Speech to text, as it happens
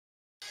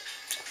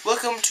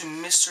Welcome to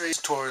Mr.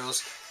 Asian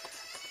Tutorials.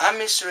 I'm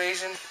Mr.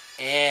 Asian,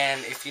 and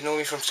if you know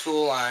me from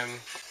school, I'm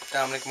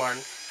Dominic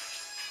Martin.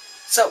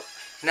 So,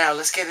 now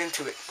let's get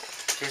into it.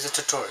 Here's a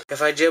tutorial.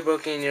 If I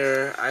jailbroken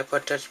your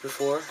iPod Touch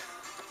before,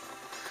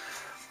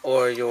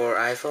 or your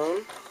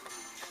iPhone,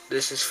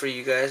 this is for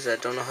you guys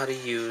that don't know how to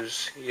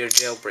use your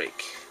jailbreak.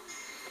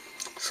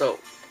 So,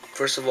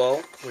 first of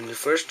all, when you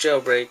first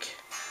jailbreak,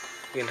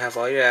 you're going to have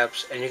all your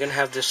apps, and you're going to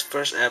have this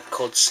first app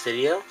called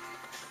Cydia.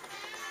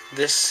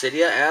 This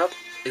Cydia app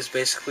is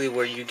basically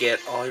where you get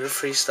all your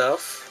free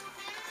stuff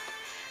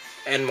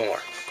and more,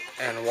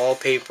 and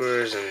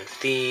wallpapers and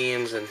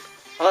themes and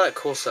all that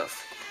cool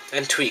stuff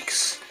and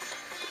tweaks.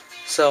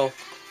 So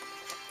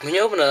when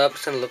you open it up,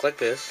 it's gonna look like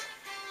this.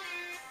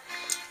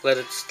 Let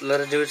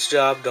it do its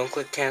job. Don't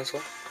click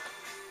cancel.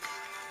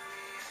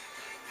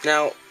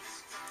 Now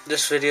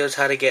this video is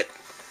how to get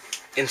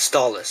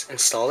install this.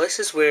 Install this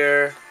is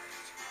where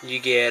you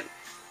get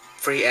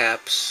free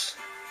apps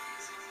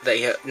that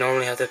you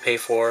normally have to pay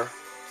for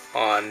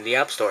on the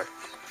App Store.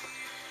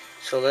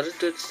 So let it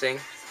do its thing.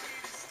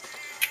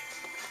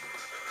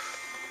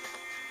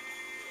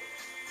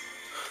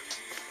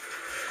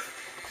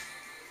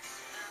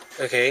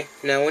 Okay,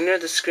 now when you're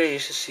at the screen, you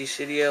should see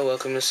Cydia.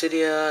 Welcome to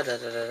Cydia. Da,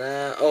 da, da,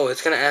 da. Oh,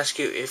 it's gonna ask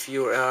you if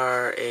you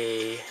are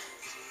a.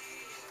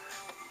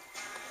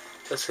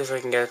 Let's see if I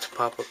can get it to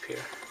pop up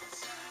here.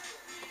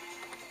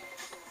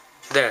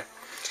 There.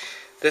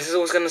 This is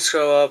what's gonna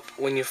show up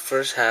when you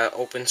first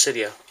open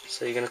Cydia.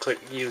 So you're gonna click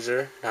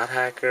user, not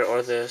hacker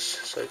or this.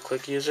 So you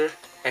click user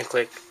and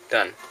click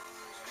done.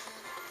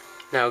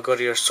 Now go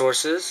to your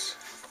sources.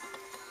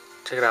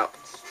 Check it out.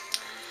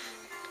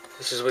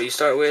 This is what you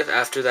start with.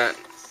 After that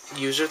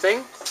user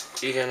thing,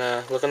 you're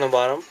gonna look on the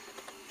bottom,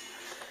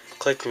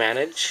 click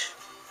manage,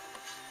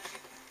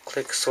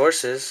 click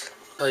sources.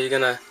 So you're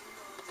gonna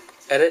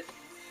edit.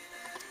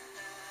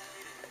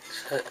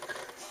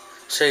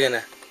 So you're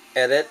gonna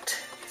edit,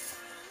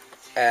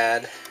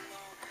 add,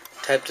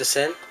 type this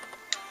in,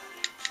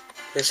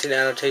 missing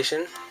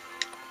annotation,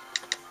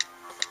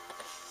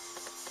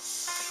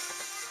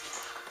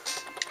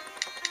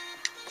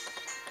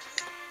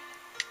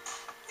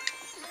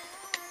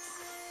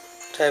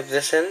 type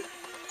this in,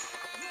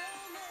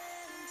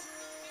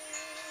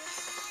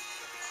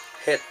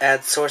 hit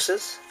add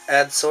sources,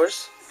 add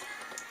source,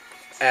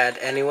 add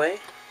anyway,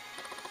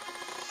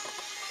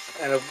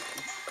 and a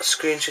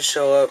screen should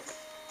show up,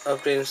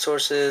 updating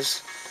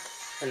sources,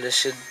 and this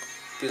should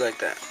be like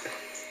that.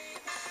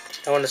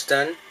 And when it's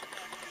done,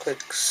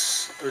 click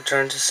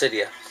return to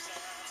Cydia.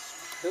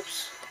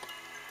 Oops.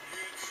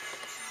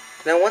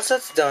 Now once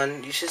that's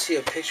done, you should see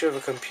a picture of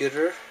a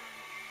computer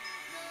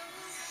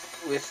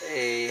with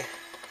a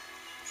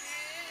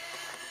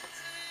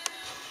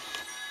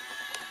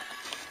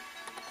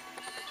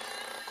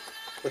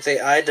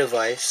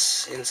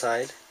iDevice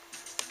inside.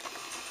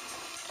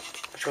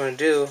 What you want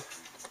to do,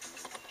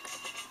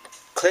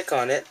 click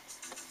on it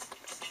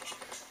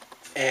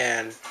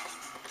and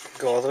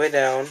go all the way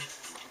down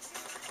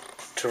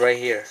to right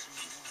here.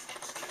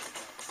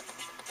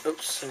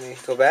 Oops, let me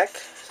go back.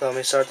 So let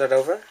me start that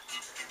over.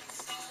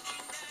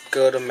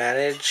 Go to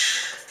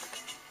manage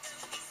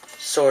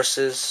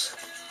sources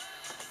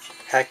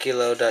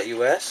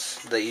hackylow.us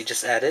that you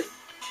just added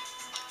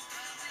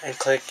and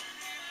click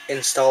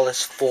install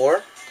as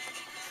 4,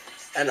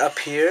 and up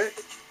here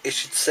it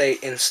should say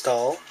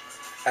install.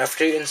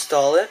 After you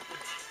install it,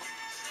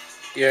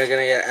 you're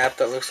gonna get an app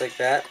that looks like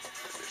that.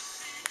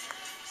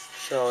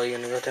 So you're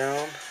gonna go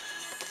down,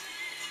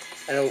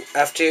 and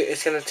after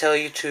it's gonna tell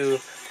you to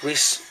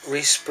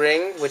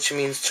respring, which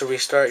means to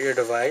restart your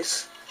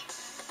device,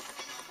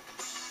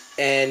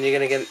 and you're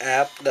gonna get an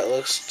app that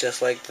looks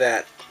just like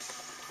that.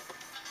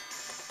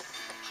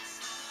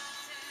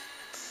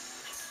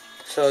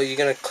 So you're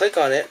gonna click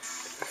on it.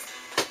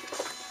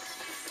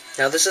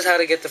 Now this is how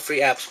to get the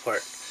free apps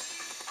part.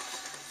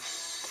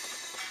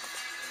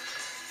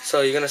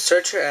 So you're gonna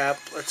search your app.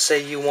 Let's say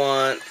you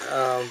want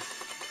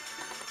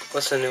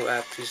what's the new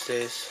app these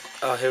days?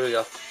 Oh, here we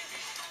go.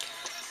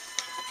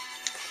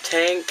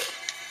 Tank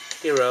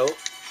Hero.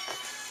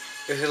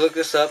 If you look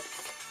this up,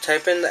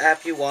 type in the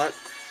app you want.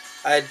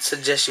 I'd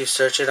suggest you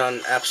search it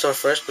on App Store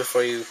first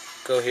before you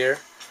go here.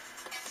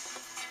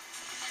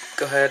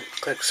 Go ahead,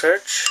 click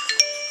search.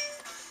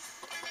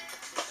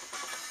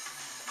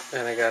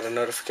 And I got a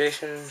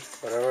notification,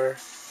 whatever.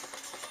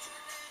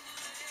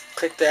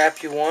 Click the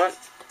app you want.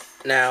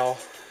 Now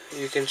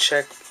you can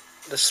check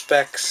the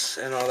specs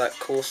and all that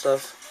cool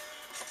stuff.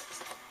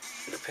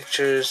 The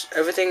pictures,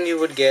 everything you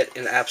would get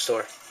in App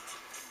Store.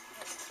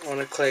 I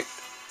want to click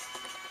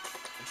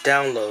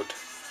download.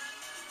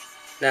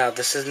 Now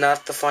this is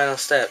not the final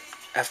step.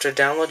 After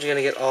download, you're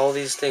gonna get all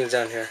these things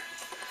down here.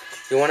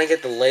 You want to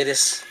get the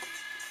latest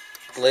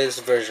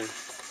version.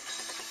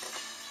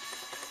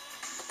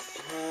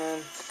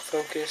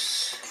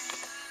 Focus.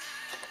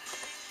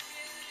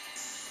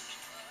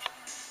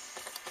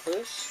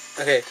 This.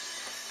 Okay.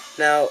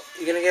 Now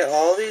you're gonna get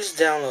all these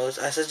downloads.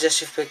 I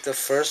suggest you pick the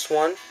first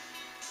one.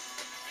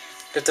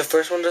 If the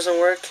first one doesn't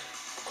work,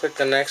 click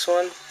the next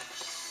one.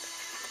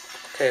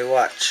 Okay,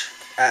 watch.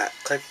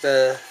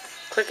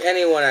 Click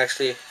any one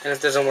actually, and if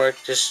it doesn't work,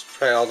 just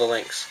try all the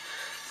links.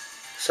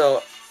 So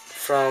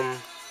from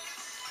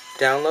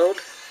download,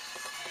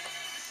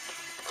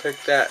 click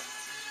that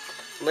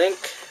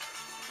link.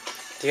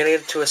 You're gonna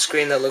get to a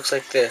screen that looks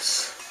like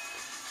this.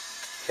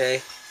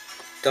 Okay,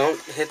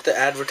 don't hit the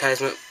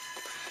advertisement.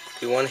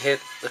 You want to hit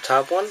the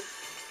top one.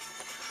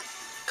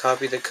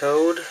 Copy the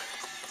code.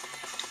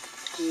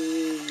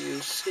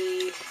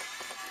 EUC.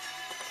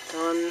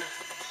 Done.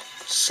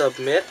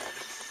 Submit.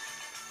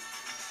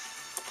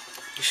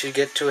 You should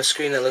get to a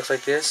screen that looks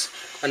like this.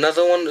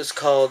 Another one is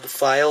called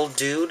File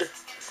Dude,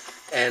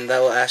 and that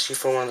will ask you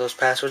for one of those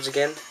passwords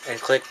again,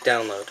 and click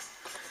download.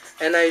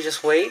 And now you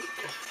just wait,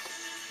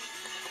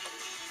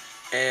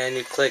 and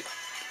you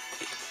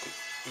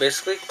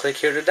basically click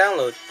here to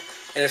download,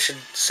 and it should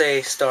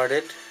say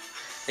started.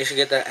 You should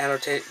get that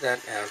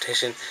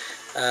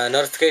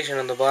notification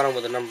on the bottom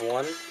with the number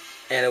 1,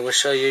 and it will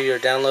show you your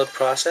download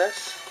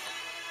process,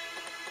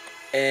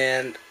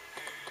 and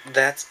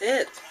that's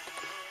it.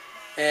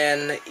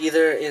 And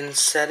either in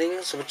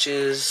settings, which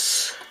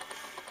is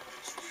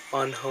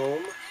on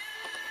home,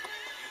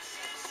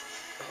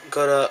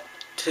 go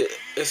to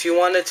if you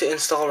want it to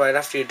install right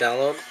after you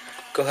download,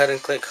 go ahead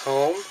and click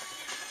home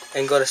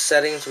and go to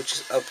settings, which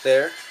is up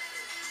there,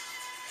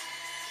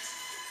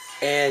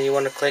 and you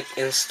want to click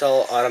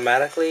install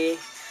automatically,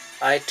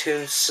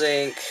 iTunes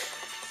sync,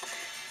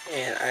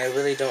 and I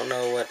really don't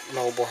know what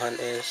mobile hunt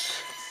is,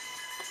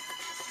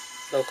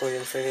 locally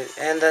configured,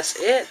 and that's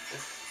it.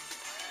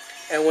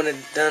 And when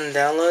it's done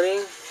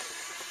downloading,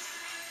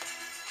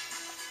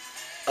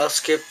 I'll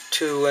skip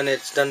to when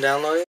it's done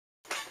downloading.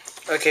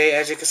 Okay,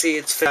 as you can see,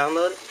 it's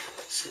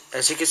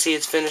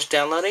finished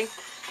downloading,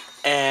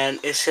 and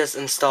it says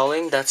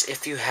installing. That's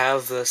if you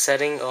have the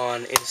setting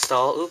on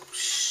install. Oops,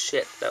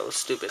 shit, that was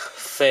stupid.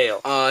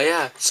 Fail.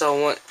 Yeah.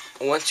 So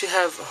once you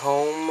have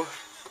home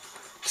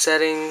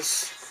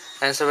settings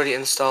and it's already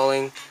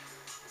installing,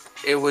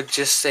 it would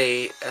just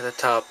say at the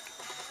top.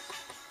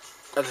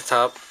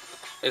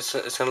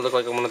 It's gonna look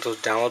like one of those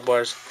download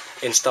bars,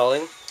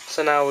 installing.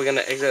 So now we're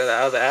gonna exit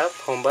out of the app,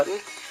 home button,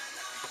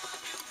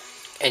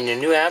 and your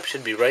new app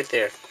should be right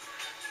there.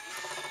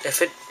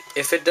 If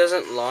it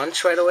doesn't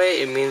launch right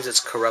away, it means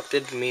it's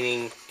corrupted,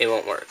 meaning it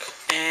won't work.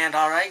 And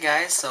alright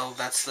guys, so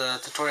that's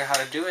the tutorial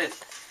how to do it.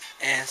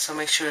 And so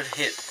make sure to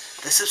hit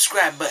the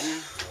subscribe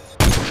button,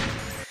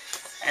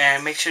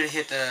 and make sure to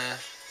hit the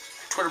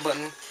Twitter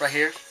button right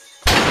here.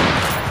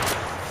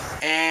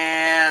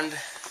 And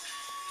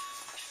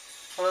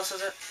what else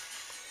is it?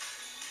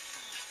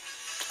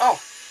 Oh,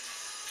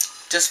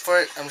 just for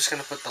it, I'm just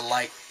gonna put the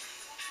like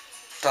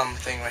thumb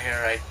thing right here,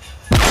 right?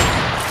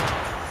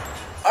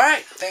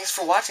 Alright, thanks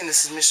for watching.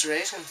 This is Mr.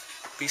 Asian.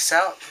 Peace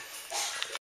out.